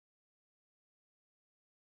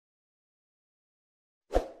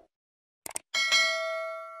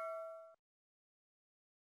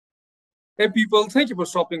Hey people, thank you for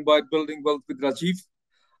stopping by Building Wealth with Rajiv.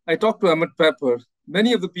 I talked to Emmett Pepper.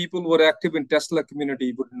 Many of the people who are active in Tesla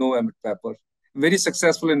community would know Emmett Pepper, very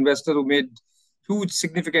successful investor who made huge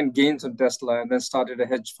significant gains on Tesla and then started a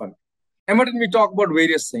hedge fund. Emmett and we talk about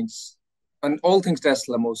various things and all things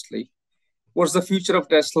Tesla mostly. What's the future of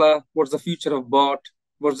Tesla? What's the future of bot?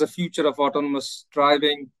 What's the future of autonomous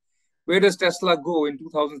driving? Where does Tesla go in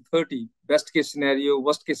 2030? Best case scenario,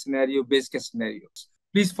 worst case scenario, base case scenarios.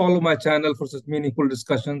 Please follow my channel for such meaningful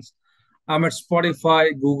discussions. I'm at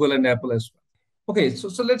Spotify, Google, and Apple as well. Okay, so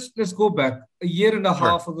let's go back a year and a Sure.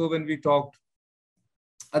 half ago when we talked.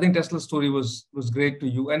 I think Tesla's story was great to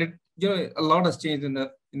you, and a lot has changed in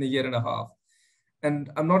a year and a half.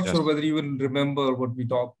 And I'm not Yes. sure whether you even remember what we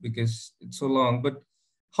talked because it's so long. But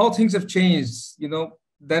how things have changed,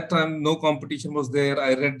 that time no competition was there.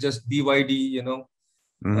 I read just BYD,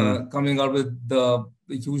 coming out with the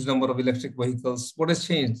huge number of electric vehicles. What has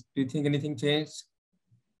changed? Do you think anything changed?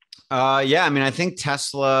 Yeah, I mean, I think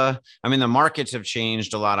Tesla, the markets have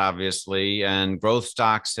changed a lot, obviously, and growth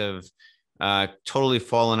stocks have totally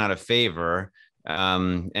fallen out of favor.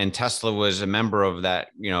 And Tesla was a member of that,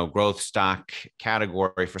 growth stock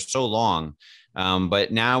category for so long.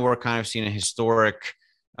 But now we're kind of seeing a historic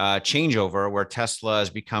changeover where Tesla is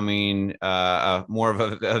becoming more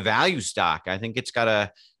of a value stock. I think it's got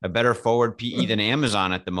a better forward PE than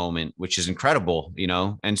Amazon at the moment, which is incredible,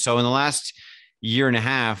 And so in the last year and a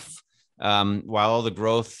half, while all the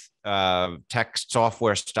growth tech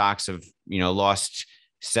software stocks have, lost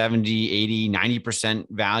 70, 80, 90%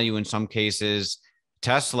 value in some cases,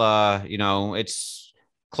 Tesla, it's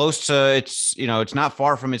close to it's not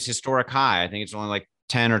far from its historic high. I think it's only like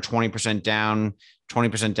 10 or 20% down,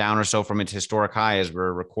 20% down or so from its historic high as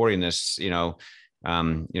we're recording this,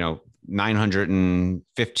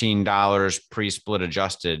 $915 pre-split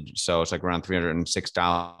adjusted. So it's like around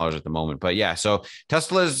 $306 at the moment. But yeah, so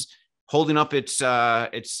Tesla's holding up its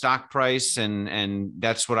stock price, and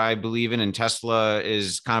that's what I believe in. And Tesla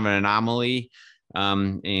is kind of an anomaly.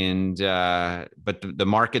 But the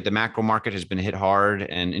market, the macro market has been hit hard,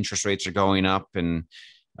 and interest rates are going up, and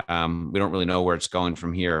we don't really know where it's going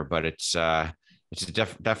from here. But it's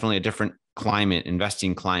definitely a different climate,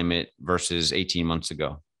 investing climate versus 18 months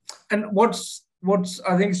ago. And what's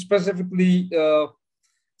I think specifically, so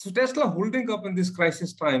Tesla holding up in this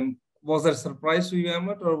crisis time, was that a surprise to you,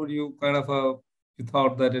 Emmett, or were you kind of you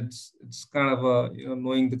thought that it's kind of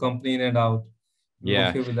knowing the company in and out? Yeah.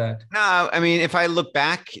 Okay with that? No, I mean, if I look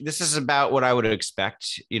back, this is about what I would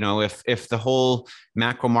expect. If the whole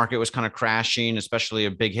macro market was kind of crashing, especially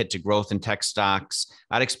a big hit to growth in tech stocks,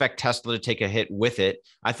 I'd expect Tesla to take a hit with it.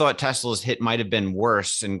 I thought Tesla's hit might have been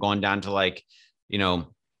worse and gone down to like,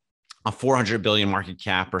 a 400 billion market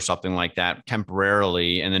cap or something like that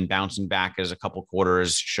temporarily, and then bouncing back as a couple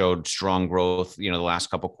quarters showed strong growth, the last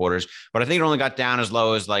couple quarters. But I think it only got down as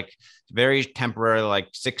low as like very temporary, like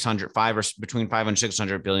between 500 and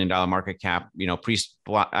 600 billion dollar market cap, the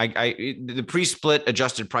pre-split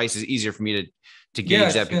adjusted price is easier for me to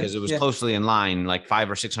gauge that because it was closely in line, like $500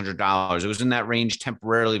 or $600. It was in that range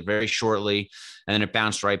temporarily, very shortly, and then it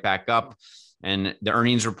bounced right back up. And the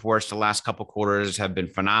earnings reports the last couple of quarters have been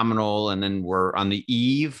phenomenal. And then we're on the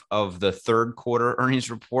eve of the third quarter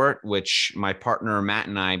earnings report, which my partner Matt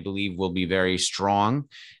and I believe will be very strong.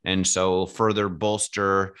 And so further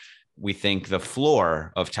bolster, we think, the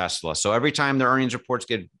floor of Tesla. So every time the earnings reports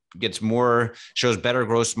shows better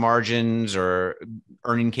gross margins or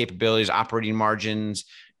earning capabilities, operating margins,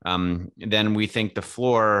 then we think the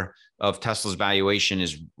floor of Tesla's valuation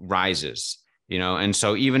rises, And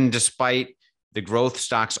so even despite the growth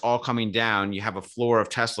stocks all coming down, you have a floor of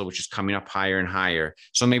Tesla, which is coming up higher and higher.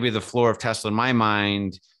 So maybe the floor of Tesla in my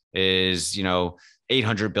mind is,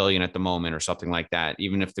 800 billion at the moment or something like that.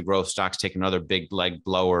 Even if the growth stocks take another big leg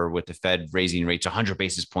blower with the Fed raising rates 100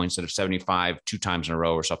 basis points instead of 75 2 times in a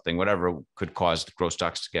row or something, whatever could cause the growth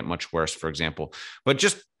stocks to get much worse, for example. But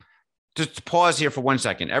just pause here for 1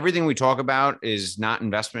 second. Everything we talk about is not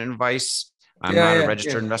investment advice. I'm not a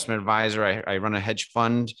registered investment advisor. I run a hedge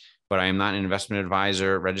fund, but I am not an investment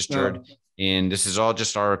advisor registered. No. And this is all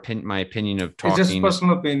just my opinion of talking. It's just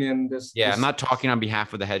personal opinion. I'm not talking on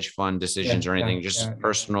behalf of the hedge fund decisions or anything, just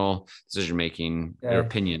personal decision-making, their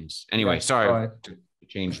opinions. Anyway, sorry to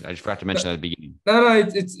change. I just forgot to mention that at the beginning. No,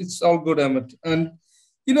 it's all good, Emmett. And,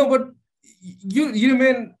 but you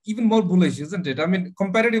remain even more bullish, isn't it? I mean,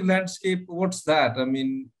 competitive landscape, what's that? I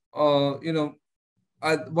mean, one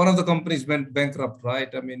of the companies went bankrupt, right?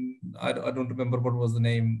 I mean, I don't remember what was the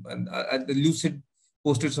name. And Lucid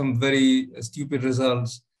posted some very stupid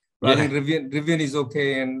results. But I think Rivian is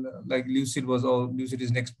okay. And like Lucid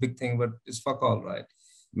is next big thing, but it's fuck all, right?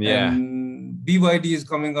 Yeah. And BYD is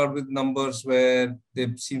coming out with numbers where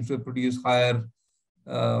they seem to produce higher,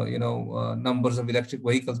 numbers of electric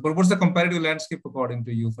vehicles. But what's the competitive landscape according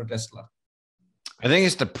to you for Tesla? I think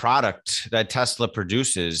it's the product that Tesla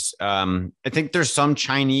produces. I think there's some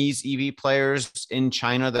Chinese EV players in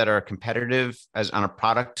China that are competitive as on a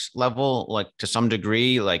product level, like to some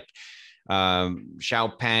degree, like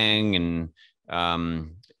Xiaopeng and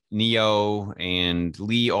Neo and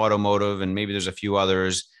Li Automotive, and maybe there's a few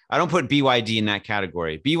others. I don't put BYD in that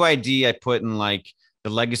category. BYD I put in like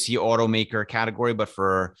the legacy automaker category, but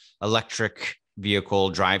for electric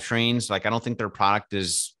vehicle drivetrains. Like I don't think their product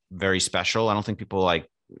is very special. I don't think people like,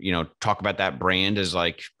 talk about that brand as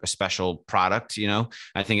like a special product.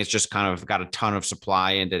 I think it's just kind of got a ton of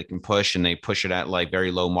supply and it can push, and they push it at like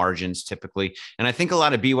very low margins typically. And I think a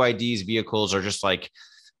lot of BYD's vehicles are just like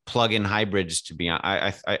plug-in hybrids, to be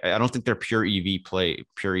honest. I don't think they're pure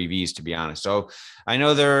EVs, to be honest. So I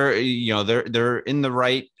know they're in the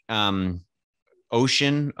right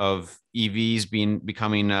ocean of EVs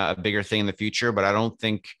becoming a bigger thing in the future, but I don't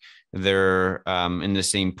think they're in the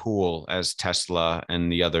same pool as Tesla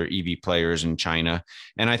and the other EV players in China.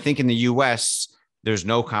 And I think in the US, there's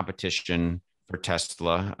no competition for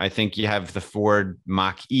Tesla. I think you have the Ford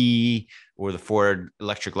Mach-E or the Ford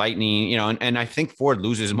Electric Lightning, and I think Ford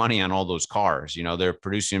loses money on all those cars. They're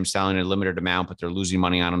producing them, selling a limited amount, but they're losing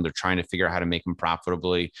money on them. They're trying to figure out how to make them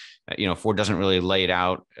profitably. Ford doesn't really lay it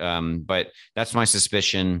out, but that's my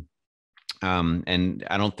suspicion. And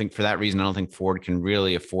I don't think for that reason, I don't think Ford can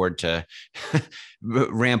really afford to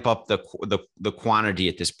ramp up the quantity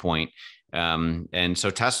at this point. And so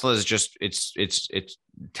Tesla is just, it's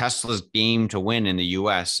Tesla's game to win in the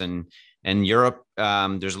US and Europe.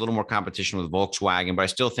 There's a little more competition with Volkswagen, but I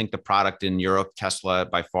still think the product in Europe, Tesla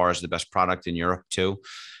by far is the best product in Europe too.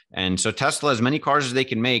 And so Tesla, as many cars as they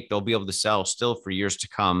can make, they'll be able to sell still for years to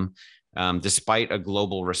come. Despite a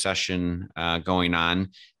global recession going on.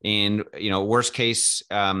 And, worst case,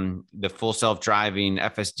 the full self-driving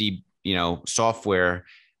FSD, software,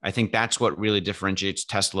 I think that's what really differentiates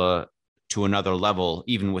Tesla to another level,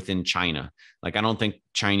 even within China. Like, I don't think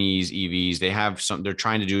Chinese EVs, they're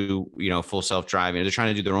trying to do, full self-driving. They're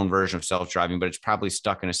trying to do their own version of self-driving, but it's probably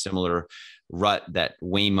stuck in a similar rut that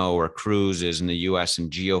Waymo or Cruise is in the US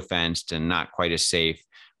and geo-fenced and not quite as safe.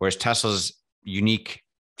 Whereas Tesla's unique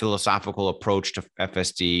philosophical approach to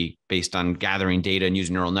FSD based on gathering data and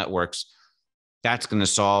using neural networks, that's going to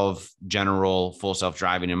solve general full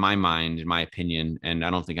self-driving in my mind, in my opinion. And I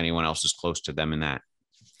don't think anyone else is close to them in that.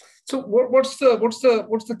 So what's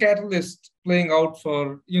the catalyst playing out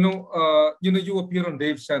for, you appear on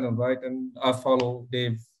Dave's channel, right? And I follow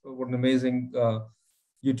Dave. What an amazing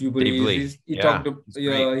YouTuber he is. He talked about,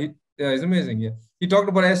 he's amazing. Yeah. He talked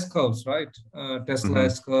about S curves, right? Tesla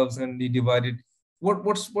S curves, and he divided.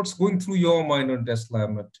 What's going through your mind on Tesla,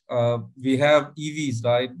 Emmet? We have EVs,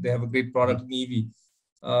 right? They have a great product in EV.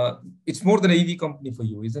 It's more than an EV company for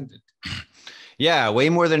you, isn't it? Yeah, way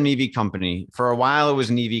more than an EV company. For a while, it was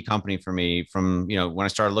an EV company for me from, when I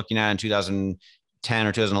started looking at it in 2010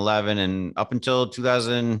 or 2011 and up until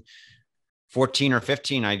 2014 or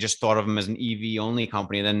 15, I just thought of them as an EV only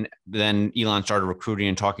company. Then Elon started recruiting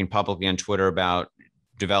and talking publicly on Twitter about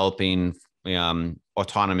developing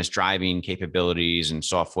autonomous driving capabilities and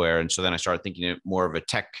software. And so then I started thinking more of a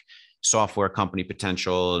tech software company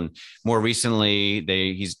potential. And more recently,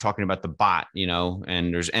 he's talking about the bot,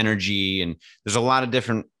 and there's energy and there's a lot of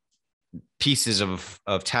different pieces of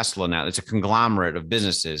Tesla now. It's a conglomerate of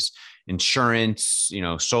businesses, insurance,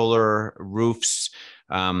 solar roofs.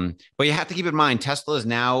 But you have to keep in mind, Tesla is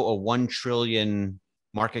now a 1 trillion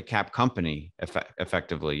market cap company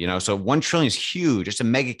effectively, so 1 trillion is huge. It's a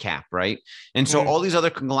mega cap, right? And so all these other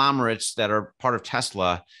conglomerates that are part of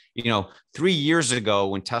Tesla, 3 years ago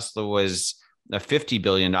when Tesla was a $50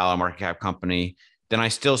 billion market cap company, then I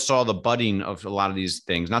still saw the budding of a lot of these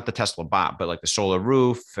things, not the Tesla bot, but like the solar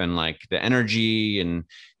roof and like the energy and,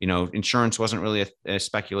 insurance wasn't really a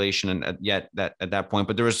speculation yet at that point,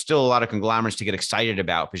 but there was still a lot of conglomerates to get excited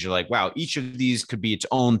about because you're like, wow, each of these could be its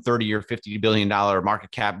own 30 or $50 billion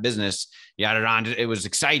market cap business. It was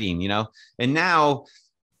exciting, and now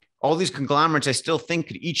all these conglomerates, I still think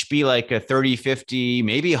could each be like a 30, 50,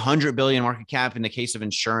 maybe 100 billion market cap in the case of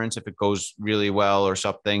insurance, if it goes really well or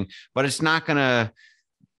something, but it's not going to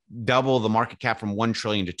double the market cap from 1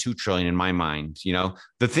 trillion to 2 trillion in my mind.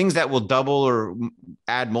 The things that will double or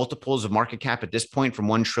add multiples of market cap at this point from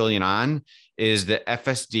 1 trillion on is the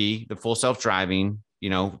FSD, the full self-driving,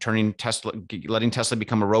 turning Tesla, letting Tesla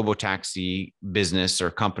become a robotaxi business or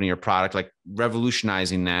company or product, like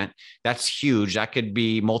revolutionizing that. That's huge. That could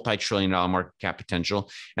be multi-trillion-dollar market cap potential.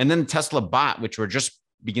 And then Tesla bot, which we're just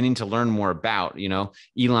beginning to learn more about.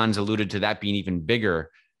 Elon's alluded to that being even bigger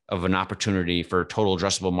of an opportunity for total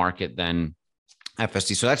addressable market than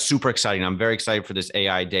FSD. So that's super exciting. I'm very excited for this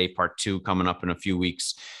AI Day Part 2 coming up in a few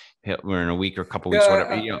weeks. We're in a week or a couple weeks,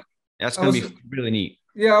 whatever. That's going to be really neat.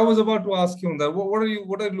 Yeah, I was about to ask you on that. What are you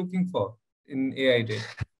looking for in AI Day?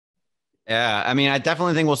 Yeah, I mean, I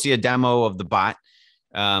definitely think we'll see a demo of the bot.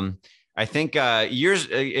 I think a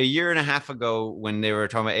year and a half ago when they were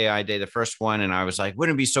talking about AI Day, the first one, and I was like,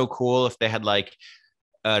 wouldn't it be so cool if they had like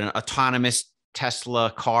an autonomous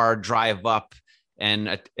Tesla car drive up and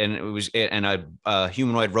a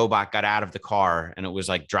humanoid robot got out of the car and it was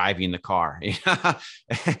like driving the car.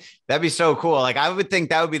 That'd be so cool. Like I would think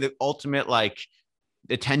that would be the ultimate like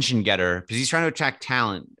attention getter because he's trying to attract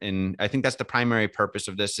talent. And I think that's the primary purpose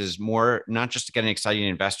of this is more, not just to get exciting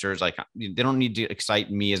investors. Like they don't need to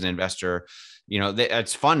excite me as an investor.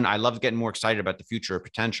 It's fun. I love getting more excited about the future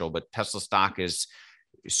potential, but Tesla stock is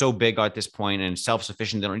so big at this point and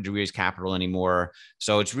self-sufficient. They don't need to raise capital anymore.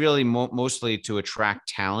 So it's really mostly to attract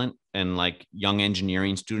talent and like young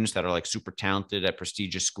engineering students that are like super talented at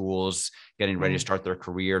prestigious schools, getting ready to start their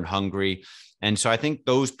career and hungry. And so I think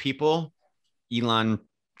those people, Elon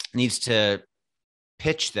needs to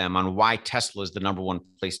pitch them on why Tesla is the number one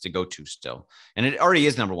place to go to still. And it already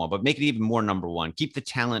is number one, but make it even more number one. Keep the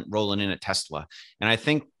talent rolling in at Tesla. And I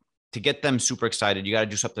think to get them super excited, you got to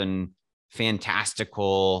do something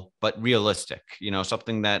fantastical, but realistic,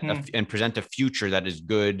 something that, and present a future that is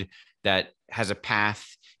good, that has a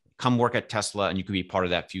path. Come work at Tesla and you could be part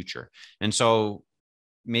of that future. And so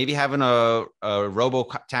maybe having a robo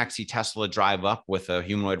taxi Tesla drive up with a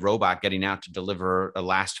humanoid robot getting out to deliver a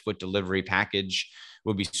last foot delivery package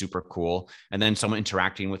would be super cool. And then someone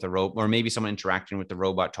interacting with a robot, or maybe someone interacting with the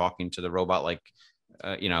robot, talking to the robot, like,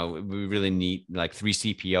 we really need like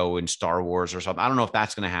 3CPO in Star Wars or something. I don't know if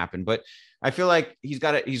that's going to happen, but I feel like he's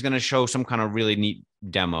going to show some kind of really neat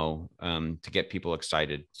demo to get people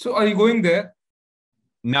excited. So are you going there?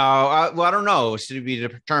 No, well, I don't know. It's to be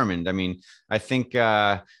determined. I mean, I think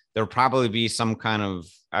there'll probably be some kind of,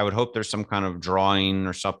 I would hope there's some kind of drawing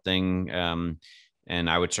or something. And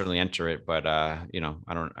I would certainly enter it, but I'll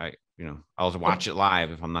watch it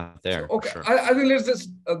live if I'm not there. So, okay. Sure. I think let's just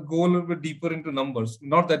go a little bit deeper into numbers.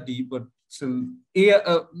 Not that deep, but still.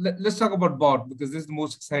 Let's talk about bot because this is the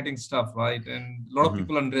most exciting stuff, right? And a lot of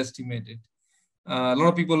people underestimate it. A lot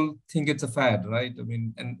of people think it's a fad, right? I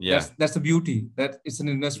mean, and that's the beauty, that it's an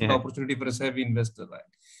investment opportunity for a savvy investor, right?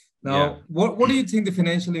 Now, what do you think the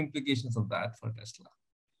financial implications of that for Tesla?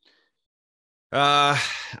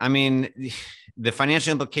 I mean, the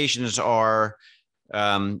financial implications are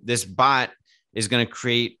this bot is going to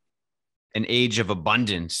create an age of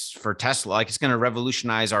abundance for Tesla. Like it's going to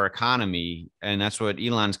revolutionize our economy. And that's what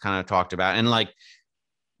Elon's kind of talked about. And like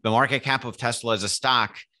the market cap of Tesla as a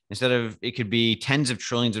stock, instead of, it could be tens of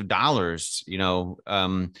trillions of dollars,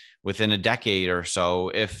 within a decade or so,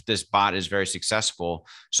 if this bot is very successful.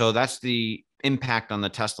 So that's the impact on the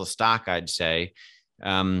Tesla stock, I'd say.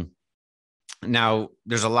 Now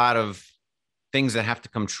there's a lot of things that have to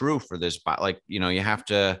come true for this bot. Like, you have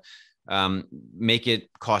to make it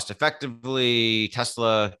cost effectively.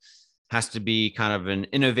 Tesla has to be kind of an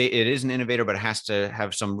innovator. It is an innovator, but it has to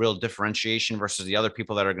have some real differentiation versus the other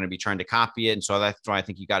people that are going to be trying to copy it. And so that's why I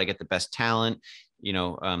think you got to get the best talent.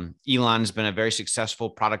 Elon's been a very successful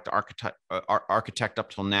product architect up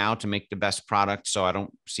till now to make the best product. So I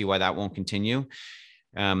don't see why that won't continue.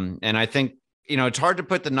 And I think, it's hard to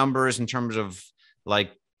put the numbers in terms of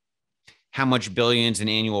like how much billions in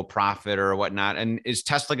annual profit or whatnot. And is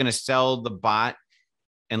Tesla going to sell the bot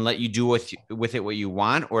and let you do with it what you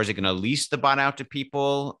want? Or is it going to lease the bot out to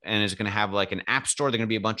people? And is it going to have like an app store? They're going to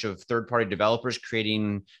be a bunch of third-party developers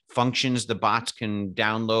creating functions the bots can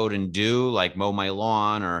download and do, like mow my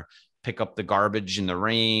lawn or pick up the garbage in the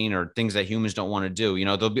rain or things that humans don't want to do.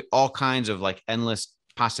 There'll be all kinds of like endless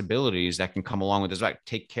possibilities that can come along with this. Like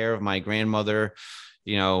take care of my grandmother,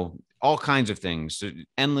 all kinds of things, so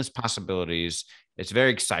endless possibilities. It's very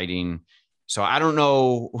exciting. So I don't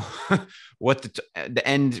know what the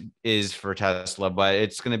end is for Tesla, but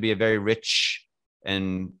it's going to be a very rich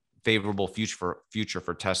and favorable future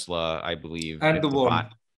for Tesla, I believe. And the world.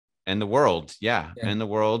 And the world. Yeah. And the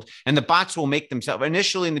world. And the bots will make themselves,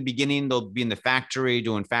 initially in the beginning, they'll be in the factory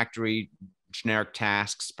doing factory generic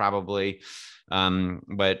tasks probably.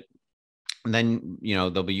 But then,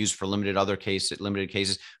 they'll be used for limited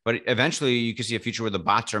cases, but eventually you can see a future where the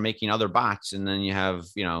bots are making other bots. And then you have,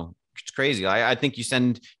 it's crazy. I think you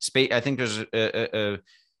send space. I think there's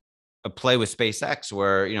a play with SpaceX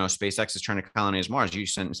where, SpaceX is trying to colonize Mars.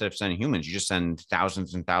 Instead of sending humans, you just send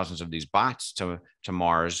thousands and thousands of these bots to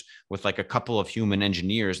Mars with like a couple of human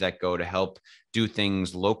engineers that go to help do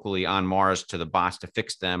things locally on Mars to the bots to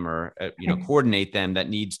fix them or, coordinate them that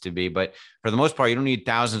needs to be. But for the most part, you don't need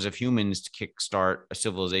thousands of humans to kickstart a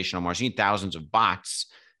civilization on Mars. You need thousands of bots.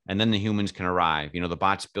 And then the humans can arrive. The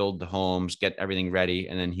bots build the homes, get everything ready,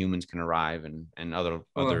 and then humans can arrive and other.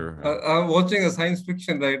 I'm watching a science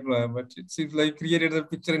fiction right now, but it seems like created a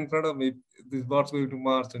picture in front of me. These bots going to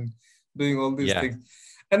Mars and doing all these things,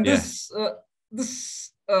 and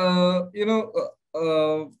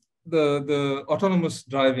the autonomous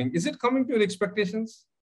driving, is it coming to your expectations?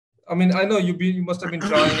 I mean, I know you must have been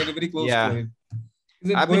trying it very close to it. Is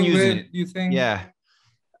it I've going been using where it. Do you think? Yeah.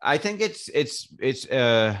 I think it's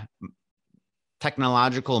a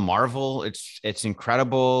technological marvel. It's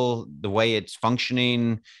incredible the way it's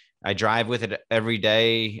functioning. I drive with it every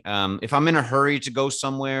day. If I'm in a hurry to go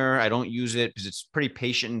somewhere, I don't use it because it's pretty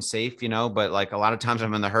patient and safe, but like a lot of times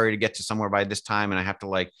I'm in the hurry to get to somewhere by this time and I have to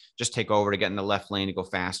like just take over to get in the left lane to go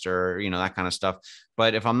faster, that kind of stuff.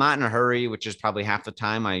 But if I'm not in a hurry, which is probably half the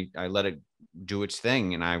time, I let it do its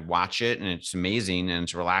thing and I watch it and it's amazing and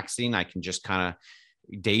it's relaxing. I can just kind of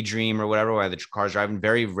daydream or whatever while the car's driving.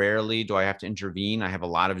 Very rarely do I have to intervene. I have a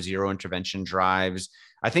lot of zero intervention drives.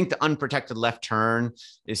 I think the unprotected left turn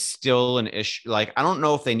is still an issue. Like, I don't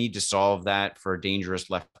know if they need to solve that for dangerous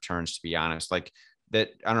left turns, to be honest. Like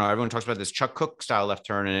that, I don't know. Everyone talks about this Chuck Cook style left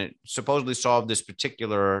turn, and it supposedly solved this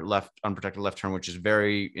particular unprotected left turn, which is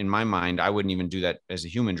very, in my mind, I wouldn't even do that as a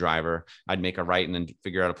human driver. I'd make a right and then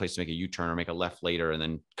figure out a place to make a U-turn or make a left later and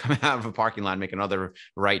then come out of a parking lot and make another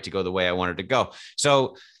right to go the way I wanted to go.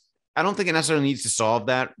 So I don't think it necessarily needs to solve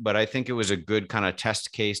that, but I think it was a good kind of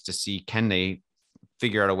test case to see, can they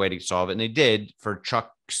figure out a way to solve it? And they did for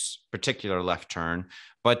Chuck's particular left turn.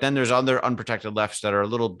 But then there's other unprotected lefts that are a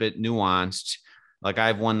little bit nuanced. Like I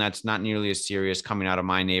have one that's not nearly as serious coming out of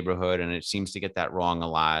my neighborhood, and it seems to get that wrong a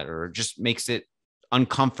lot, or just makes it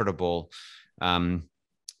uncomfortable.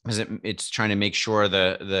 Because it's trying to make sure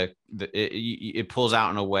it pulls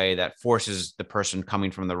out in a way that forces the person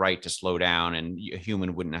coming from the right to slow down, and a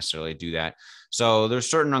human wouldn't necessarily do that. So there's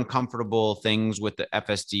certain uncomfortable things with the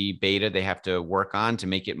FSD beta they have to work on to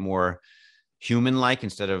make it more human-like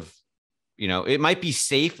instead of, it might be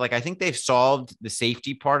safe. Like I think they've solved the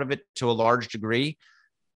safety part of it to a large degree,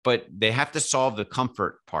 but they have to solve the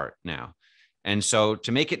comfort part now. And so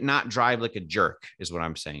to make it not drive like a jerk is what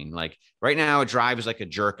I'm saying. Like right now it drives like a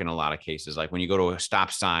jerk in a lot of cases. Like when you go to a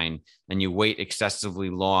stop sign and you wait excessively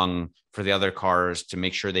long for the other cars to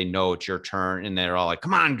make sure they know it's your turn and they're all like,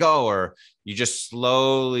 come on, go. Or you just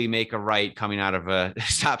slowly make a right coming out of a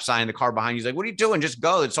stop sign. The car behind you is like, what are you doing? Just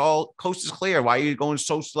go. It's all, coast is clear. Why are you going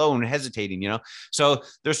so slow and hesitating? So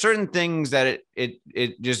there's certain things that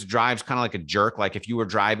it just drives kind of like a jerk. Like if you were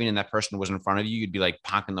driving and that person was in front of you, you'd be like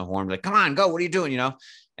honking the horn, be like, come on, go. What are you doing?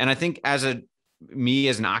 And I think as an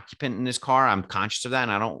occupant in this car, I'm conscious of that.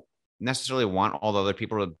 And I don't necessarily want all the other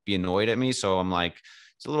people to be annoyed at me. So I'm like,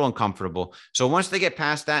 it's a little uncomfortable. So once they get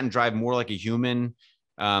past that and drive more like a human,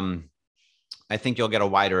 I think you'll get a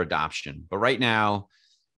wider adoption. But right now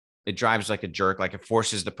it drives like a jerk. Like it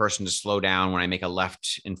forces the person to slow down when I make a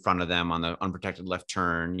left in front of them on the unprotected left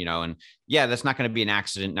turn, and yeah, that's not going to be an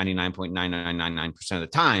accident 99.9999% of the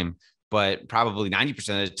time, but probably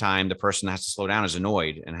 90% of the time, the person that has to slow down is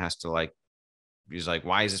annoyed and has to he's like,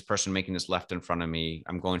 why is this person making this left in front of me?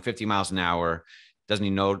 I'm going 50 miles an hour. Doesn't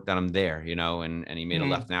he know that I'm there, and he made a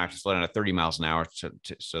left now to slow down to 30 miles an hour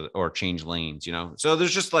or change lanes, So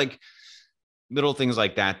there's just like little things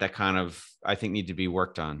like that kind of, I think, need to be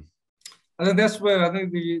worked on. I think that's where I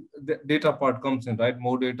think the data part comes in, right?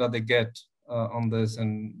 More data they get on this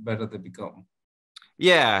and better they become.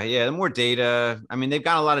 Yeah. The more data, I mean, they've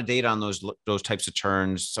got a lot of data on those types of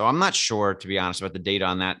turns. So I'm not sure, to be honest, about the data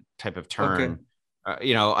on that type of turn,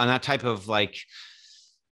 on that type of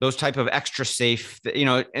those type of extra safe,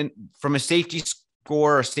 and from a safety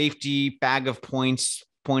score or safety bag of points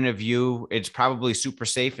point of view, it's probably super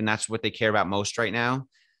safe. And that's what they care about most right now.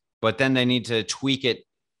 But then they need to tweak it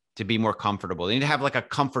to be more comfortable. They need to have like a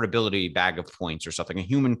comfortability bag of points or something, a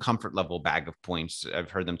human comfort level bag of points. I've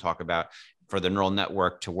heard them talk about for the neural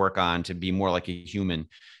network to work on, to be more like a human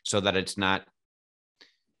so that it's not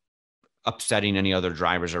upsetting any other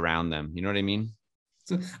drivers around them. You know what I mean?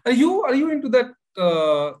 So are you into that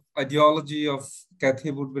ideology of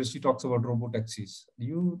Cathy Wood where she talks about robotaxis? Are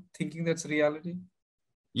you thinking that's reality?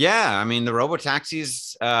 Yeah, I mean the robo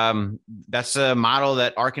taxis. That's a model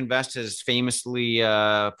that ARK Invest has famously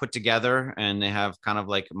put together, and they have kind of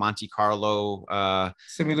like Monte Carlo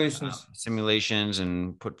Simulations. simulations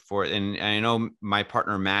and put forth. And I know my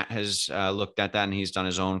partner Matt has looked at that, and he's done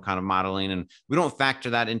his own kind of modeling. And we don't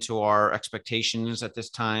factor that into our expectations at this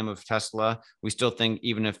time of Tesla. We still think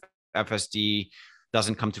even if FSD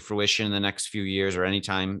doesn't come to fruition in the next few years or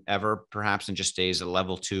anytime ever, perhaps, and just stays at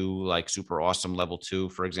level 2, like super awesome level 2,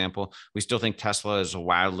 for example, we still think Tesla is a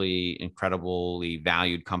wildly, incredibly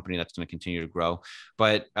valued company that's going to continue to grow.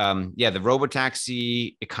 But yeah, the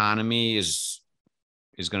robotaxi economy is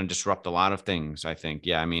going to disrupt a lot of things, I think.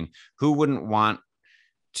 Yeah, I mean, who wouldn't want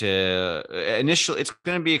to initially, it's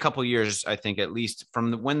going to be a couple of years, I think, at least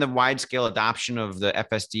from when the wide scale adoption of the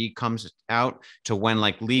FSD comes out to when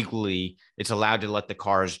like legally it's allowed to let the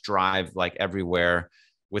cars drive like everywhere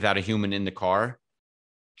without a human in the car.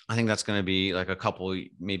 I think that's going to be like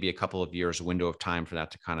maybe a couple of years window of time for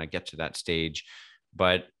that to kind of get to that stage.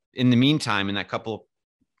 But in the meantime, in that couple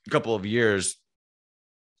of years,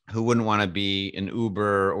 who wouldn't want to be an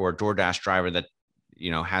Uber or DoorDash driver that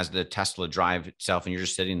has the Tesla drive itself, and you're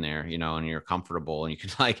just sitting there, and you're comfortable, and you can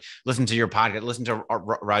like listen to your podcast, listen to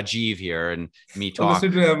Rajiv here and me talk.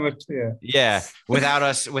 Listen to Emmet, yeah. Yeah,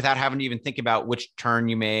 without having to even think about which turn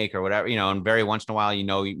you make or whatever, and very once in a while,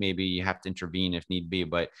 maybe you have to intervene if need be,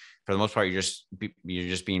 but for the most part, you're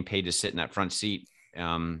just being paid to sit in that front seat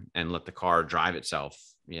and let the car drive itself.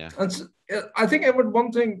 Yeah. And I think, Emmet,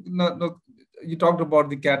 one thing, no, you talked about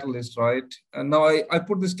the catalyst, right? And now I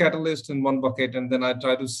put this catalyst in one bucket, and then I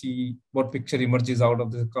try to see what picture emerges out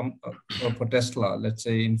of the for Tesla, let's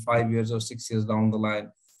say in 5 years or 6 years down the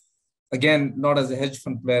line. Again, not as a hedge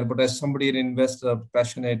fund player, but as somebody, an investor,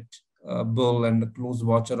 passionate bull, and a close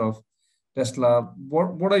watcher of Tesla.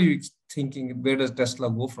 What are you thinking? Where does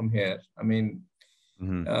Tesla go from here? I mean,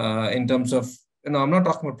 in terms of, I'm not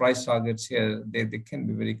talking about price targets here. They can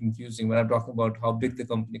be very confusing, but I'm talking about how big the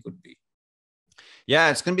company could be.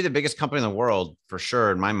 Yeah, it's going to be the biggest company in the world for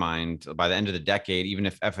sure, in my mind, by the end of the decade, even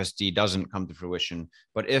if FSD doesn't come to fruition.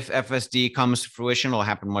 But if FSD comes to fruition, it'll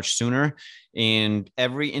happen much sooner. And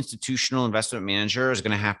every institutional investment manager is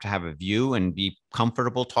going to have a view and be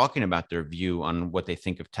comfortable talking about their view on what they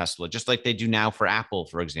think of Tesla, just like they do now for Apple,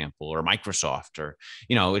 for example, or Microsoft, or,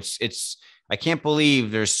 I can't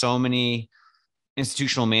believe there's so many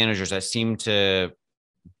institutional managers that seem to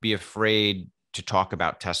be afraid to talk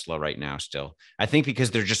about Tesla right now still. I think because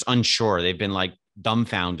they're just unsure. They've been like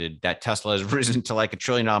dumbfounded that Tesla has risen to like $1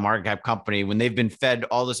 trillion market cap company when they've been fed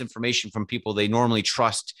all this information from people they normally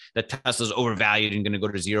trust that Tesla's overvalued and going to go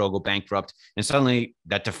to zero, go bankrupt. And suddenly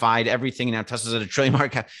that defied everything. And now Tesla's at $1 trillion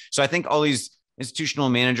market cap. So I think all these institutional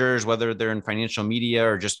managers, whether they're in financial media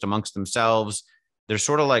or just amongst themselves, they're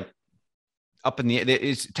sort of like up in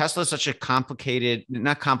the, Tesla is such a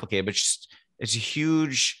not complicated, but just it's a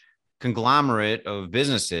huge conglomerate of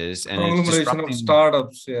businesses, and it's disrupting of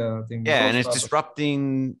startups. Yeah, I think. Yeah, and it's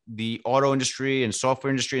disrupting the auto industry and software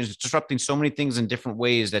industry, and it's disrupting so many things in different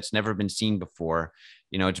ways that's never been seen before.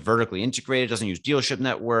 It's vertically integrated, doesn't use dealership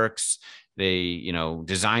networks. They,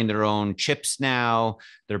 design their own chips now.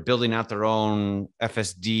 They're building out their own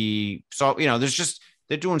FSD. So,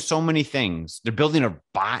 they're doing so many things. They're building a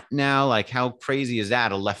bot now. Like, how crazy is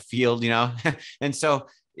that? A left field, and so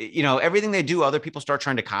everything they do, other people start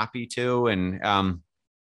trying to copy too. And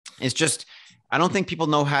it's just, I don't think people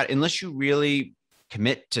know how, unless you really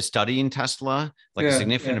commit to studying Tesla, like a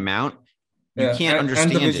significant amount, you can't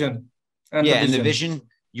understand and the vision. And the vision,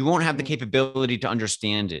 you won't have the capability to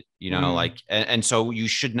understand it, and so you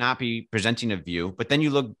should not be presenting a view, but then you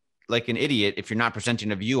look like an idiot if you're not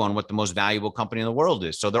presenting a view on what the most valuable company in the world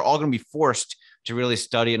is. So they're all going to be forced to really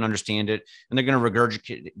study and understand it. And they're going to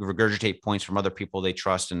regurgitate points from other people they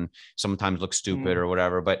trust and sometimes look stupid or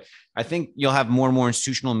whatever. But I think you'll have more and more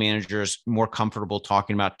institutional managers more comfortable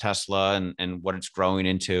talking about Tesla and what it's growing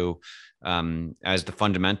into as the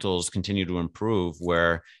fundamentals continue to improve,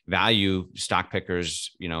 where value stock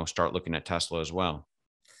pickers, start looking at Tesla as well.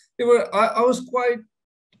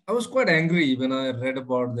 I was quite angry when I read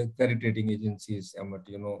about the credit rating agencies, Emmet,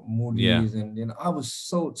 Moody's, and I was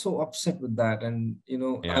so upset with that. And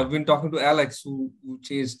I've been talking to Alex, who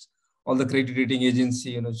chased all the credit rating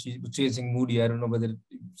agency. She was chasing Moody. I don't know whether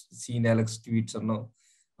you've seen Alex tweets or not,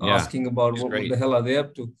 asking about what the hell are they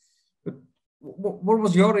up to. But what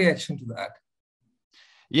was your reaction to that?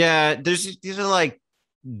 Yeah, these are like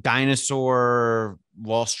dinosaur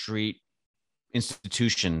Wall Street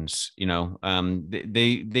institutions.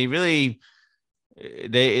 They really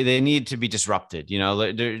they need to be disrupted.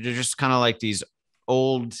 They're just kind of like these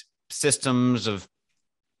old systems of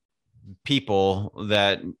people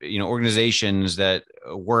that, organizations that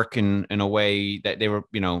work in a way that they were,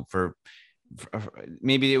 for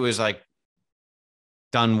maybe it was like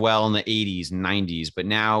done well in the 80s and 90s, but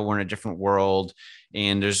now we're in a different world.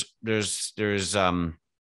 And there's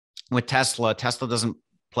with Tesla doesn't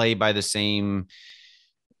play by the same,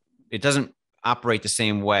 it doesn't operate the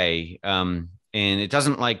same way. And it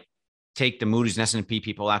doesn't like take the Moody's and S&P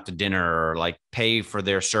people out to dinner or like pay for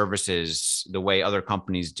their services the way other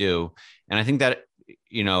companies do. And I think that,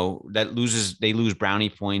 they lose brownie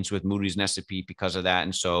points with Moody's and S&P because of that.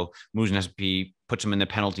 And so Moody's and S&P puts them in the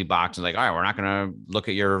penalty box and like, all right, we're not going to look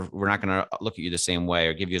at you the same way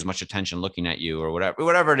or give you as much attention looking at you or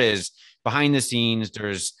whatever it is. Behind the scenes,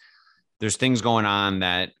 there's things going on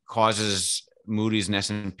that causes Moody's and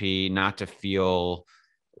S&P not to feel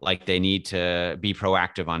like they need to be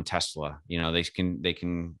proactive on Tesla. They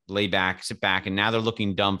can sit back, and now they're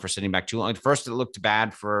looking dumb for sitting back too long. First, it looked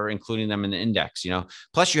bad for including them in the index.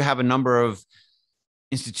 Plus you have a number of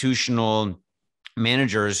institutional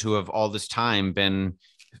managers who have all this time been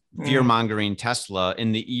fear mongering Tesla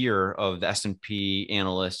in the ear of the S&P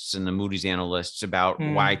analysts and the Moody's analysts about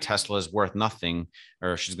why Tesla is worth nothing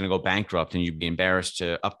or she's going to go bankrupt and you'd be embarrassed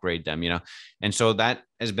to upgrade them, And so that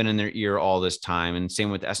has been in their ear all this time. And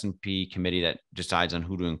same with the S&P committee that decides on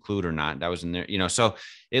who to include or not. That was in there, so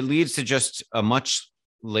it leads to just a much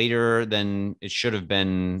later than it should have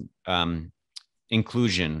been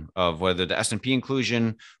inclusion of whether the S&P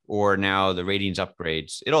inclusion or now the ratings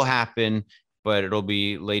upgrades. It'll happen, but it'll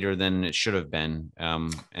be later than it should have been.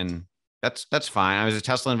 And that's fine. I was a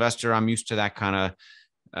Tesla investor. I'm used to that kind of,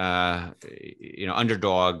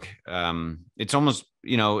 underdog. It's almost,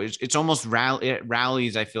 it's almost it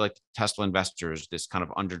rallies. I feel like Tesla investors, this kind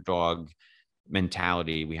of underdog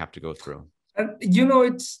mentality we have to go through. And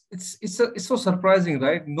it's so surprising,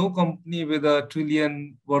 right? No company with $1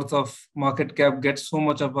 trillion worth of market cap gets so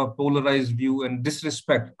much of a polarized view and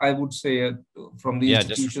disrespect, I would say, from the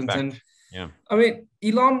institutions. And yeah, I mean,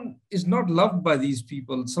 Elon is not loved by these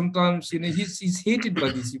people. Sometimes, he's hated by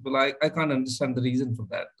these people. I can't understand the reason for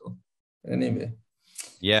that, though. Anyway,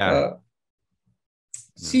 yeah.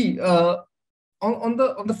 On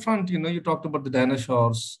the front, you talked about the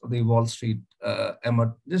dinosaurs, the Wall Street,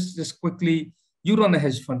 Emmet. Just quickly, you run a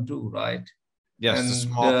hedge fund too, right? Yes, and, a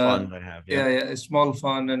small fund I have. Yeah, a small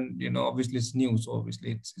fund, and obviously it's new, so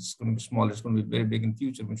obviously it's going to be small. It's going to be very big in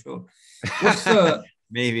future, I'm sure.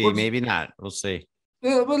 Maybe not. We'll see.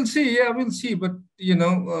 Yeah, we'll see. Yeah, we'll see. But you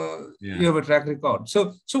have a track record.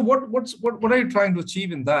 So what are you trying to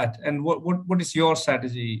achieve in that? And what is your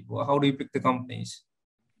strategy? How do you pick the companies?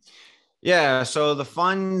 Yeah, so the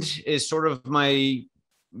fund is sort of my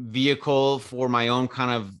vehicle for my own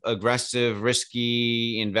kind of aggressive,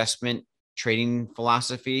 risky investment trading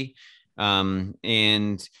philosophy.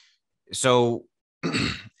 And so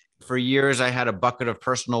for years, I had a bucket of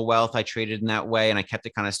personal wealth. I traded in that way and I kept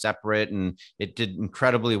it kind of separate, and it did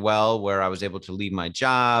incredibly well where I was able to leave my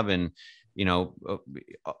job and,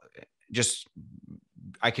 just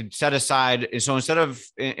I could set aside.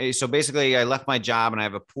 So basically I left my job and I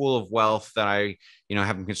have a pool of wealth that I,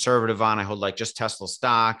 have been conservative on. I hold like just Tesla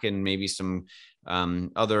stock and maybe some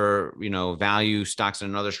other, value stocks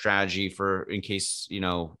and another strategy for in case,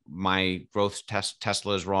 my growth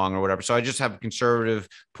Tesla is wrong or whatever. So I just have a conservative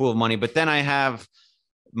pool of money, but then I have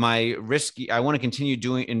my risky, I want to continue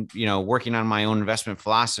doing and, working on my own investment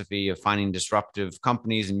philosophy of finding disruptive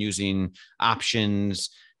companies and using options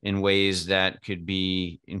in ways that could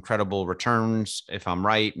be incredible returns if I'm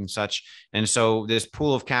right and such. And so this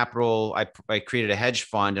pool of capital, I created a hedge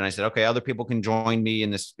fund and I said, okay, other people can join me in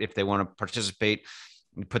this if they want to participate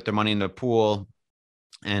and put their money in the pool,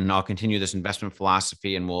 and I'll continue this investment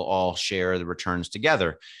philosophy and we'll all share the returns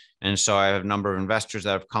together. And so I have a number of investors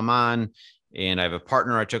that have come on, and I have a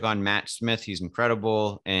partner I took on, Matt Smith. He's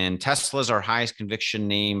incredible. And Tesla's our highest conviction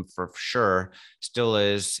name for sure, still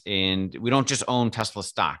is. And we don't just own Tesla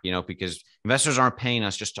stock, because investors aren't paying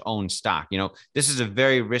us just to own stock. This is a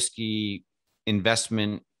very risky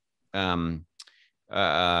investment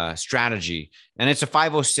strategy. And it's a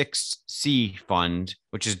 506c fund,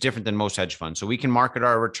 which is different than most hedge funds. So we can market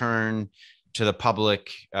our return to the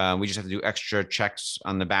public. We just have to do extra checks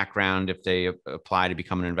on the background if they apply to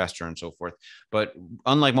become an investor and so forth. But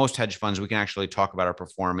unlike most hedge funds, we can actually talk about our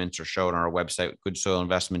performance or show it on our website.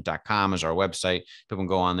 Goodsoilinvestment.com is our website. People can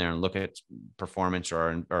go on there and look at performance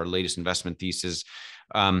or our latest investment thesis.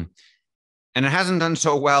 And it hasn't done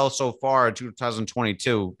so well so far in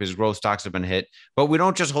 2022 because growth stocks have been hit. But we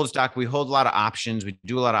don't just hold stock. We hold a lot of options. We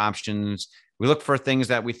do a lot of options. We look for things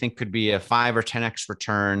that we think could be a 5 or 10x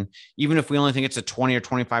return. Even if we only think it's a 20 or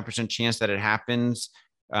 25% chance that it happens,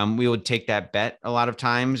 we would take that bet a lot of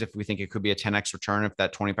times if we think it could be a 10x return, if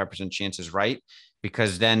that 25% chance is right,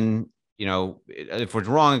 because then, if we're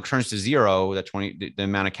wrong, it turns to zero, the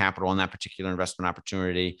amount of capital in that particular investment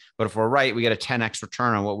opportunity. But if we're right, we get a 10x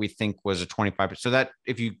return on what we think was a 25%. So that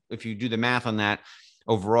if you do the math on that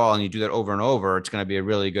overall and you do that over and over, it's going to be a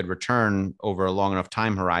really good return over a long enough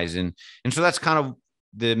time horizon. And so that's kind of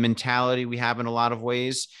the mentality we have in a lot of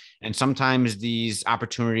ways. And sometimes these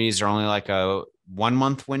opportunities are only like a 1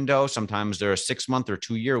 month window. Sometimes they're a 6 month or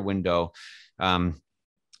 2 year window.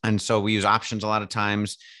 And so we use options a lot of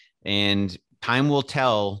times, and time will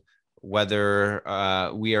tell whether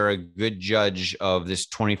we are a good judge of this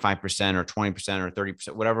 25% or 20% or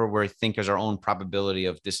 30%, whatever we think is our own probability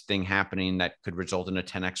of this thing happening that could result in a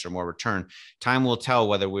 10x or more return. Time will tell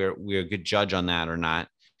whether we're a good judge on that or not.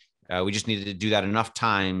 We just needed to do that enough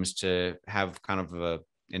times to have kind of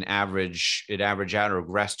an average out or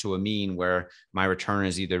regress to a mean where our return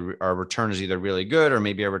is either really good or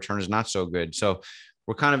maybe our return is not so good. So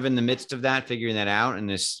we're kind of in the midst of that, figuring that out. And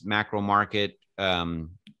this macro market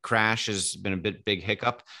crash has been a big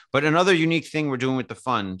hiccup. But another unique thing we're doing with the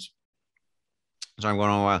fund, sorry, I'm going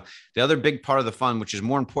on a while. The other big part of the fund, which is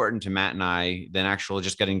more important to Matt and I than actually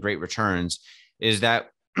just getting great returns, is that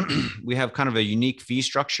we have kind of a unique fee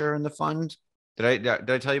structure in the fund. Did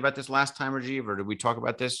I tell you about this last time, Rajiv, or did we talk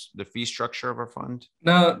about this, the fee structure of our fund?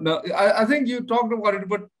 No. I think you talked about it,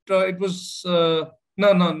 but it was no.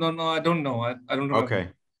 I don't know. I don't remember. Okay.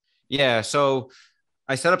 Yeah. So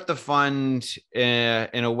I set up the fund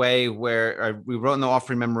in a way where we wrote in the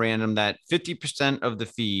offering memorandum that 50% of the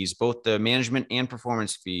fees, both the management and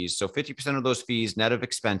performance fees, so 50% of those fees, net of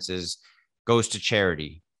expenses, goes to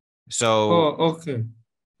charity. So, okay.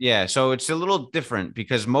 Yeah. So it's a little different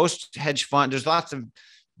because most hedge funds, there's lots of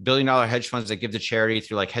billion-dollar hedge funds that give to charity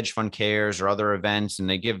through like hedge fund cares or other events. And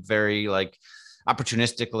they give very like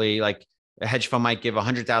opportunistically, like a hedge fund might give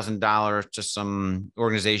 $100,000 to some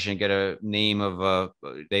organization, get a name of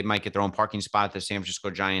they might get their own parking spot at the San Francisco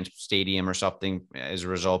Giants stadium or something as a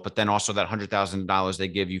result. But then also that $100,000 they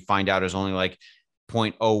give, you find out is only like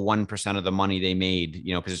 0.01% of the money they made,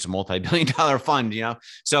 because it's a multi-billion-dollar fund,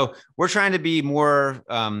 So we're trying to be more,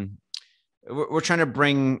 we're trying to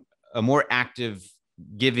bring a more active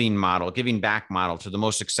giving back model to the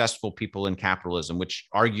most successful people in capitalism, which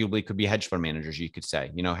arguably could be hedge fund managers, you could say.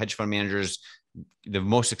 Hedge fund managers, the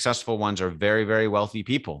most successful ones are very, very wealthy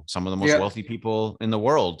people, some of the most wealthy people in the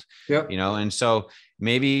world, and so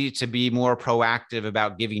maybe to be more proactive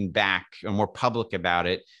about giving back and more public about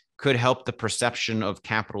it could help the perception of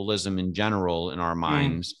capitalism in general in our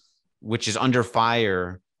minds, which is under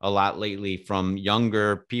fire a lot lately from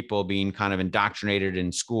younger people being kind of indoctrinated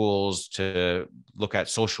in schools to look at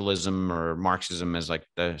socialism or Marxism as like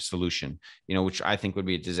the solution, which I think would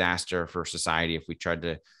be a disaster for society if we tried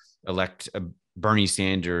to elect Bernie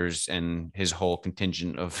Sanders and his whole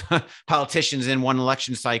contingent of politicians in one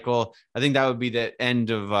election cycle. I think that would be the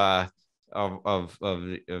end of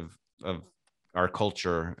our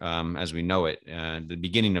culture as we know it, the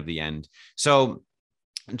beginning of the end. So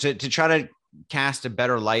to try to cast a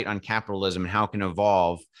better light on capitalism and how it can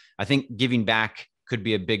evolve, I think giving back could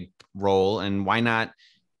be a big role. And why not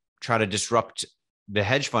try to disrupt the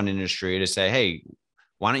hedge fund industry to say, hey,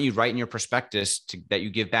 why don't you write in your prospectus that you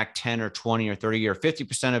give back 10 or 20 or 30 or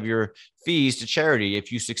 50% of your fees to charity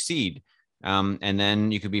if you succeed. And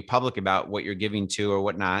then you could be public about what you're giving to or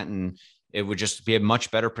whatnot. And it would just be a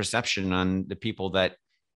much better perception on the people that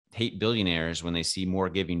hate billionaires when they see more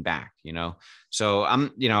giving back, So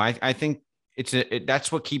I think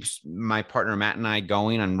that's what keeps my partner Matt and I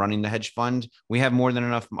going on running the hedge fund. I have more than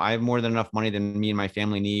enough money than me and my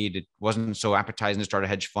family need. It wasn't so appetizing to start a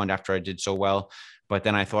hedge fund after I did so well, but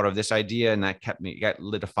then I thought of this idea and that got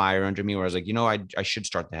lit a fire under me where I was like, I should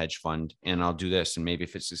start the hedge fund and I'll do this. And maybe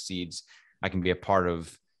if it succeeds, I can be a part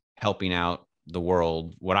of helping out the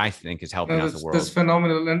world, what I think is helping out the world. That's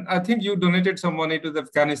phenomenal. And I think you donated some money to the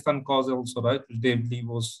Afghanistan cause also, right? Dave Lee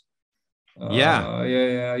was.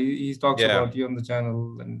 He talks about you on the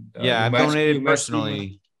channel, and I've donated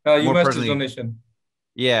personally. You matched his donation.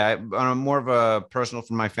 Yeah, on a more of a personal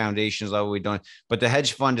from my foundation's level, we don't. But the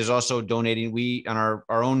hedge fund is also donating. We on our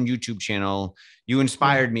own YouTube channel. You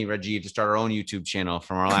inspired me, Rajiv, to start our own YouTube channel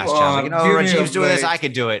from our last channel. Rajiv's doing this, I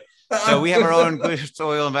could do it. So we have our own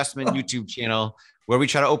soil investment YouTube channel where we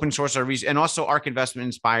try to open source our research, and also ARK Investment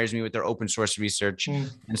inspires me with their open source research. And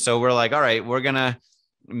so we're like, all right, we're gonna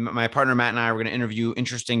my partner Matt and I are going to interview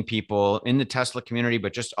interesting people in the Tesla community,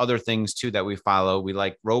 but just other things too that we follow. We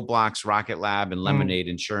like Roblox, Rocket Lab, and Mm. Lemonade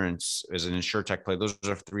Insurance as an insurtech play. Those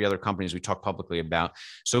are three other companies we talk publicly about.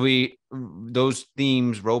 So those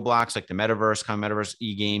themes, Roblox, like the metaverse, kind of metaverse,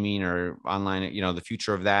 e-gaming or online, the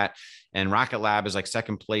future of that. And Rocket Lab is like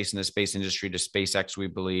second place in the space industry to SpaceX, we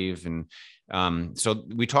believe. And so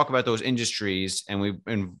we talk about those industries, and we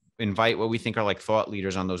invite what we think are like thought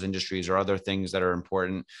leaders on those industries or other things that are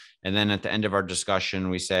important. And then at the end of our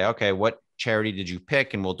discussion, we say, okay, what charity did you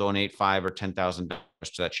pick? And we'll donate $5,000 or $10,000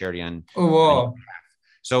 to that charity Oh, on wow.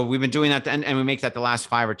 so we've been doing that, and we make that the last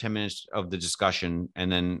 5 or 10 minutes of the discussion,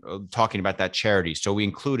 and then talking about that charity. So we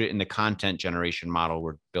include it in the content generation model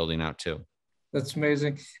we're building out too. That's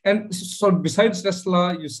amazing. And so besides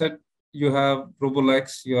Tesla, you said you have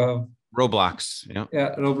Roblox, you have Roblox,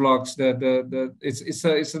 Roblox.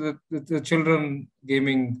 The children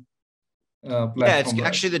gaming Yeah, it's platform, right?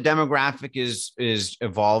 actually the demographic is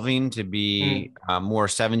evolving to be more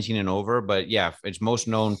 17 and over, but yeah, it's most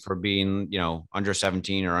known for being under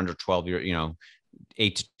 17 or under 12 year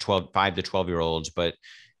 8 to 12, 5 to 12 year olds, but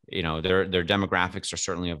their demographics are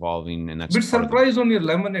certainly evolving, and that's Bit part of surprised on your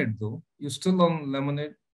Lemonade though. You still on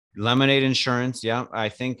Lemonade? Lemonade Insurance. Yeah, I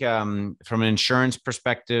think from an insurance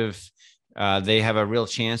perspective, they have a real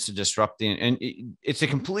chance to disrupt and it's a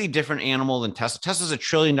completely different animal than Tesla. Tesla's $1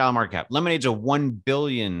 trillion market cap. Lemonade's a 1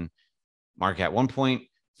 billion market cap,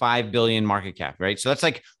 1.5 billion market cap, right? So that's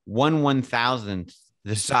like 1/1000th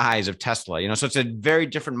the size of Tesla, so it's a very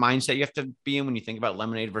different mindset you have to be in when you think about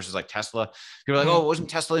Lemonade versus like Tesla. People are like, oh, wasn't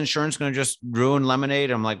Tesla Insurance going to just ruin Lemonade?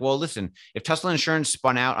 I'm like, well, listen, if Tesla Insurance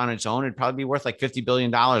spun out on its own, it'd probably be worth like $50 billion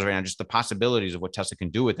right now, just the possibilities of what Tesla can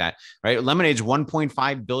do with that, right? Lemonade's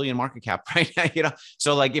 1.5 billion market cap, right?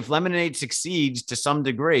 So like if Lemonade succeeds to some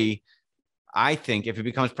degree, I think if it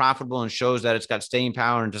becomes profitable and shows that it's got staying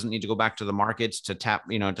power and doesn't need to go back to the markets to tap,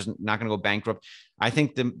 not going to go bankrupt. I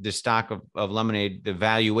think the stock of Lemonade, the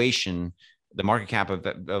valuation, the market cap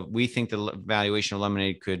we think the valuation of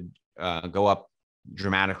Lemonade could go up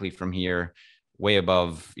dramatically from here, way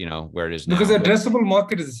above, where it is now. Because the addressable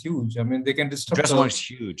market is huge. I mean, they can disrupt. Addressable market is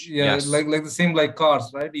huge. Yeah, yes. like the same like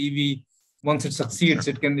cars, right? EV, once it succeeds,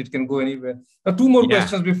 sure. it can go anywhere. Now, two more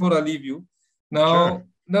questions before I leave you. Now,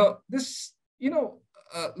 this.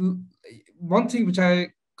 One thing which I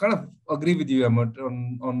kind of agree with you, Emmet,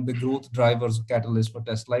 on the growth drivers catalyst for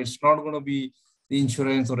Tesla. It's not going to be the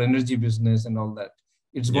insurance or energy business and all that.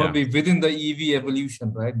 It's going to be within the EV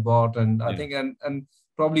evolution, right? And I think, and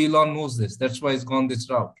probably Elon knows this. That's why it's gone this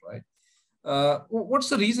route, right? What's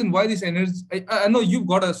the reason why this energy? I know you've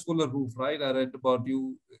got a solar roof, right? I read about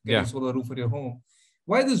you getting a solar roof for your home.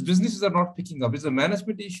 Why these businesses are not picking up? Is it a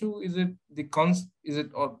management issue? Is it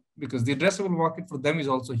or because the addressable market for them is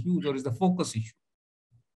also huge, or is the focus issue?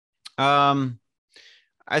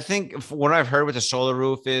 I think what I've heard with the solar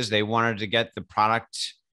roof is they wanted to get the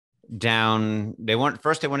product down. They want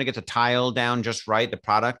to get the tile down just right, the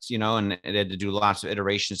product, and they had to do lots of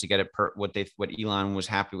iterations to get it what Elon was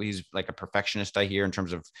happy with. He's like a perfectionist, I hear, in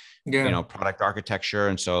terms of product architecture,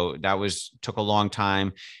 and so that took a long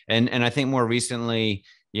time. And I think more recently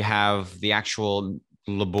you have the actual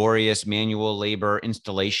laborious manual labor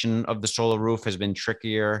installation of the solar roof has been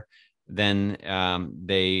trickier than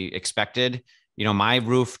they expected. My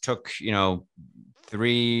roof took more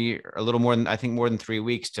than 3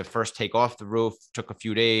 weeks to first take off the roof, took a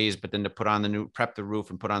few days, but then to prep the roof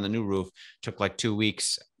and put on the new roof took like 2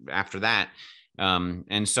 weeks after that.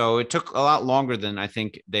 And so it took a lot longer than I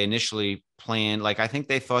think they initially planned. Like, I think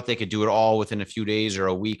they thought they could do it all within a few days or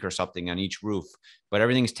a week or something on each roof, but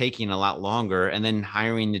everything's taking a lot longer. And then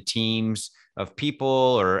hiring the teams of people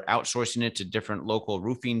or outsourcing it to different local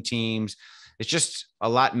roofing teams. It's just a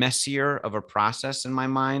lot messier of a process in my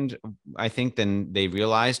mind, I think, than they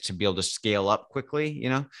realized to be able to scale up quickly.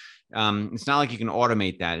 It's not like you can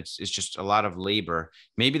automate that. It's just a lot of labor.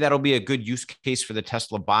 Maybe that'll be a good use case for the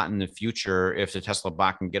Tesla bot in the future. If the Tesla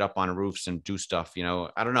bot can get up on roofs and do stuff,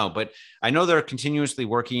 I don't know, but I know they're continuously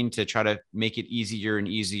working to try to make it easier and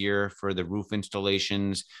easier for the roof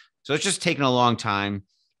installations. So it's just taking a long time.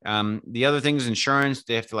 The other thing is insurance.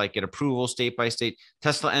 They have to get approval state by state.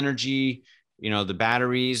 Tesla Energy, the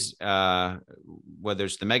batteries, whether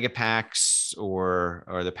it's the mega packs or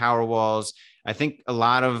the power walls. I think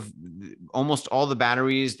almost all the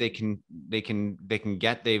batteries they've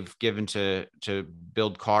given to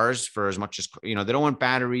build cars for as much as, they don't want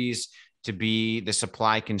batteries to be the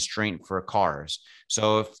supply constraint for cars.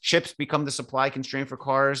 So if chips become the supply constraint for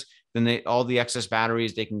cars, then all the excess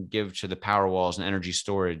batteries they can give to the power walls and energy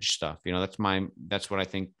storage stuff. That's what I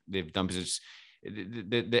think they've done, because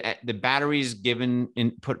the batteries given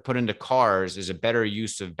in put into cars is a better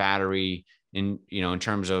use of battery in, in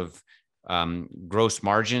terms of gross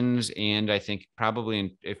margins. And I think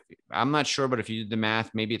probably, if I'm not sure, but if you did the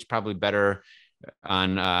math, maybe it's probably better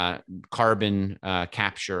on carbon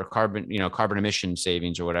capture, carbon emission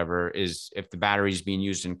savings or whatever, is if the battery is being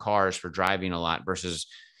used in cars for driving a lot versus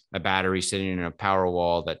a battery sitting in a power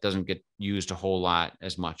wall that doesn't get used a whole lot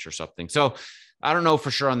as much or something. So I don't know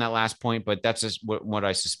for sure on that last point, but that's just what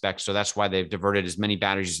I suspect. So that's why they've diverted as many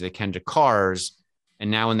batteries as they can to cars. And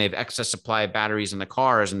now when they have excess supply of batteries in the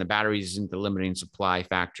cars and the batteries isn't the limiting supply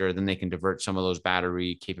factor, then they can divert some of those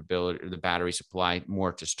battery capability or the battery supply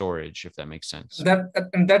more to storage, if that makes sense. That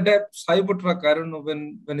Cybertruck, I don't know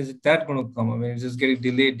when is it that going to come? I mean, it's just getting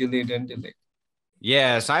delayed and delayed.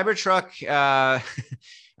 Yeah, Cybertruck.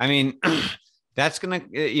 I mean, that's gonna,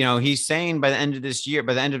 he's saying by the end of this year,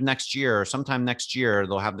 by the end of next year, or sometime next year,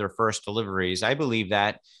 they'll have their first deliveries. I believe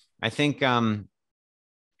that. I think,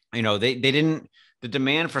 they didn't. The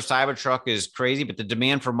demand for Cybertruck is crazy, but the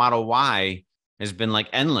demand for Model Y has been like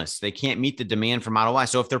endless. They can't meet the demand for Model Y.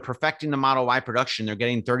 So if they're perfecting the Model Y production, they're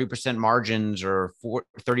getting 30% margins or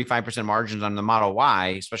 35% margins on the Model Y,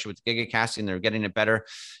 especially with gigacasting, they're getting it better.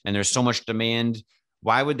 And there's so much demand.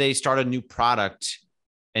 Why would they start a new product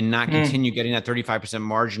and not continue getting that 35%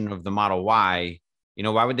 margin of the Model Y?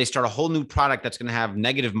 Why would they start a whole new product that's going to have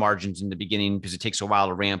negative margins in the beginning because it takes a while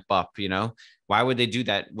to ramp up? Why would they do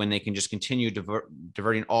that when they can just continue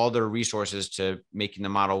diverting all their resources to making the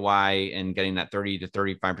Model Y and getting that 30 to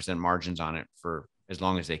 35% margins on it for as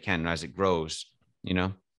long as they can as it grows,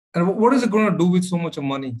 And what is it going to do with so much of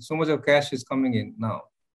money? So much of cash is coming in now.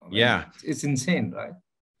 I mean, yeah. It's insane, right?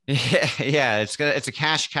 Yeah. It's a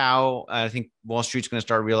cash cow. I think Wall Street's going to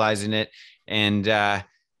start realizing it. And,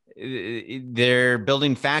 they're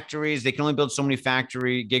building factories. They can only build so many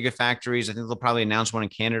gigafactories. I think they'll probably announce one in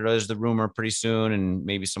Canada, is the rumor, pretty soon, and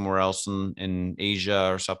maybe somewhere else in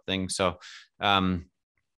Asia or something. So there'll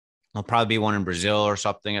probably be one in Brazil or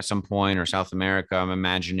something at some point, or South America, I'm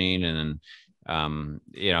imagining. And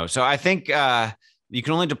so I think you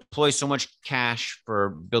can only deploy so much cash for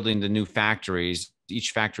building the new factories.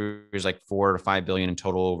 Each factory is like $4 to $5 billion in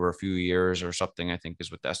total over a few years or something, I think is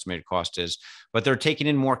what the estimated cost is. But they're taking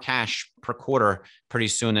in more cash per quarter pretty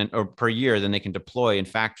soon, or per year, than they can deploy in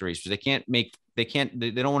factories. So they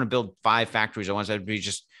don't want to build 5 factories at once. That'd be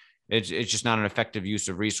it's just not an effective use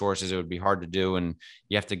of resources. It would be hard to do. And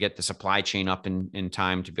you have to get the supply chain up in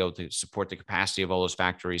time to be able to support the capacity of all those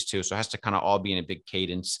factories too. So it has to kind of all be in a big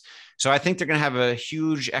cadence. So I think they're going to have a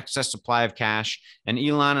huge excess supply of cash. And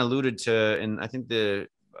Elon alluded to, in I think the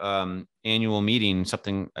annual meeting,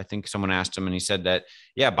 I think someone asked him, and he said that,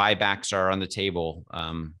 yeah, buybacks are on the table.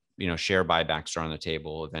 Share buybacks are on the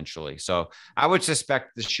table eventually. So I would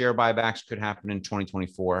suspect the share buybacks could happen in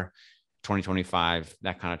 2024. 2025,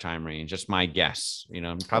 that kind of time range. That's my guess.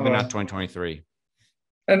 Probably not 2023.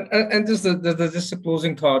 And just just a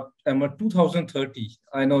closing thought, Emma, 2030.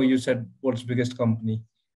 I know you said world's biggest company.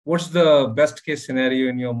 What's the best case scenario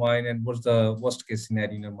in your mind, and what's the worst case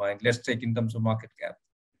scenario in your mind? Let's take in terms of market cap.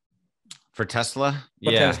 For Tesla?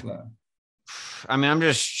 For Tesla. I mean, I'm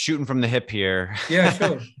just shooting from the hip here. Yeah,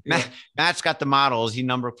 sure. Yeah. Matt's got the models. He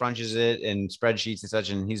number crunches it and spreadsheets and such,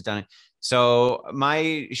 and he's done it. So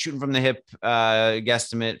my shooting from the hip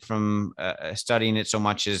guesstimate from studying it so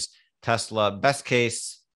much is Tesla. Best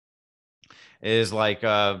case is like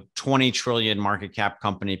a 20 trillion market cap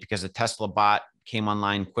company, because the Tesla bot came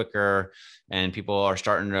online quicker and people are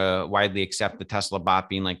starting to widely accept the Tesla bot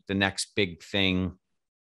being like the next big thing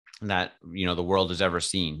that the world has ever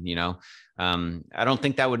seen. I don't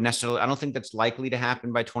think that's likely to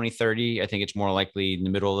happen by 2030. I think it's more likely in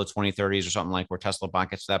the middle of the 2030s or something, like where Tesla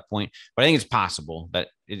bot gets to that point. But I think it's possible that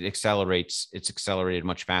it accelerates. It's accelerated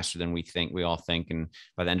much faster than we all think. And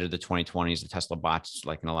by the end of the 2020s, the Tesla bot's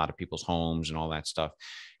like in a lot of people's homes and all that stuff.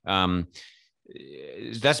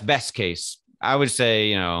 That's best case. I would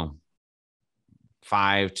say,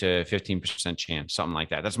 5 to 15% chance, something like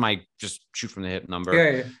that. That's my just shoot from the hip number.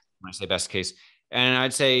 Yeah. When I say best case. And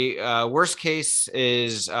I'd say worst case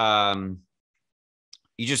is you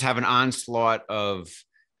just have an onslaught of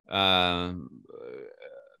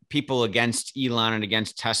people against Elon and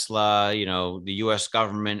against Tesla. The U.S.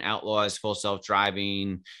 government outlaws full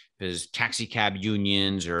self-driving. There's taxi cab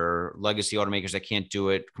unions or legacy automakers that can't do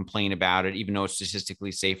it complain about it, even though it's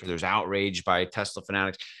statistically safer. There's outrage by Tesla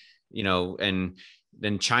fanatics, and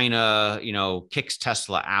then China, kicks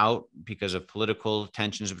Tesla out because of political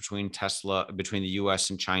tensions between the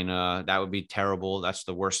US and China. That would be terrible. That's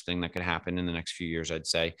the worst thing that could happen in the next few years, I'd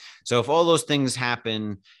say. So if all those things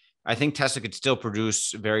happen, I think Tesla could still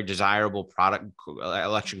produce very desirable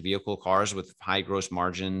electric vehicle cars with high gross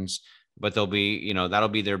margins, but they'll be, that'll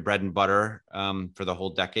be their bread and butter for the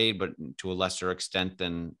whole decade, but to a lesser extent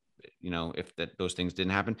than, if those things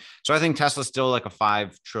didn't happen. So I think Tesla's still like a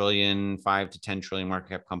 5 to 10 trillion market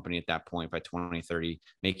cap company at that point by 2030,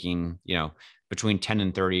 making, between 10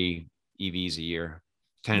 and 30 EVs a year.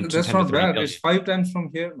 That's not bad. It's 5 times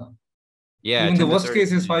from here now. Yeah. Even the worst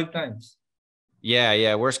case is 5 times.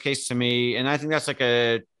 Yeah. Worst case to me. And I think that's like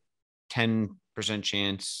a 10%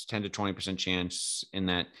 chance, 10 to 20% chance in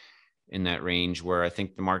that range, where I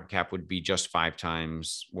think the market cap would be just 5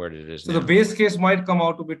 times where it is now. So the base case might come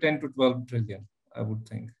out to be 10 to 12 trillion, I would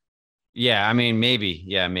think. Yeah, I mean, maybe.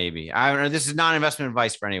 Yeah, maybe. I don't know. This is not investment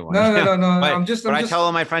advice for anyone. No. But I tell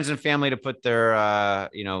all my friends and family to put their,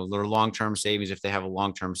 their long-term savings, if they have a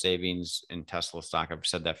long-term savings in Tesla stock. I've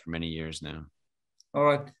said that for many years now. All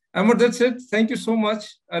right. Ahmed, that's it. Thank you so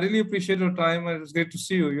much. I really appreciate your time. And it's great to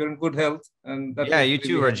see you. You're in good health. And you really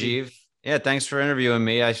too, Rajiv. Happy. Yeah, thanks for interviewing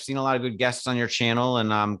me. I've seen a lot of good guests on your channel,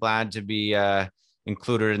 and I'm glad to be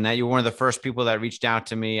included in that. You were one of the first people that reached out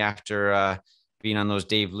to me after being on those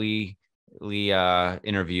Dave Lee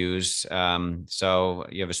interviews. So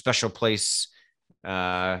you have a special place, in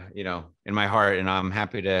my heart, and I'm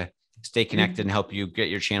happy to stay connected and help you get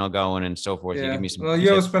your channel going and so forth. Yeah. You give me some. Well, you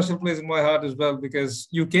have a special place in my heart as well, because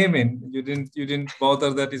you came in. You didn't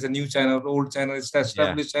bother that it's a new channel, old channel, it's an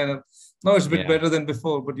established channel. No, it's a bit better than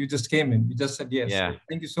before, but you just came in. You just said yes. Yeah. So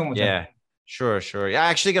thank you so much. Yeah. Sure. Yeah, I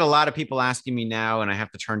actually get a lot of people asking me now, and I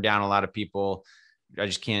have to turn down a lot of people. I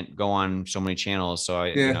just can't go on so many channels. So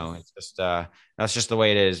it's just, that's just the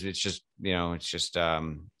way it is. It's just, we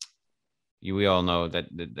all know that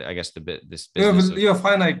I guess this business. You have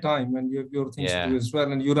finite time, and you have your things to do as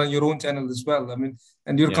well. And you run your own channel as well. I mean,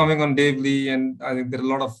 and you're coming on Dave Lee, and I think there are a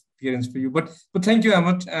lot of appearance for you, but thank you,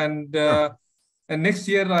 Emmet. And next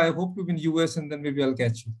year, I hope to be in US, and then maybe I'll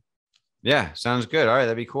catch you. Yeah. Sounds good. All right.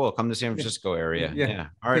 That'd be cool. Come to San Francisco area. Yeah.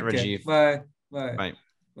 All right, Rajiv. Bye. Bye.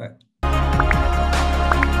 Bye.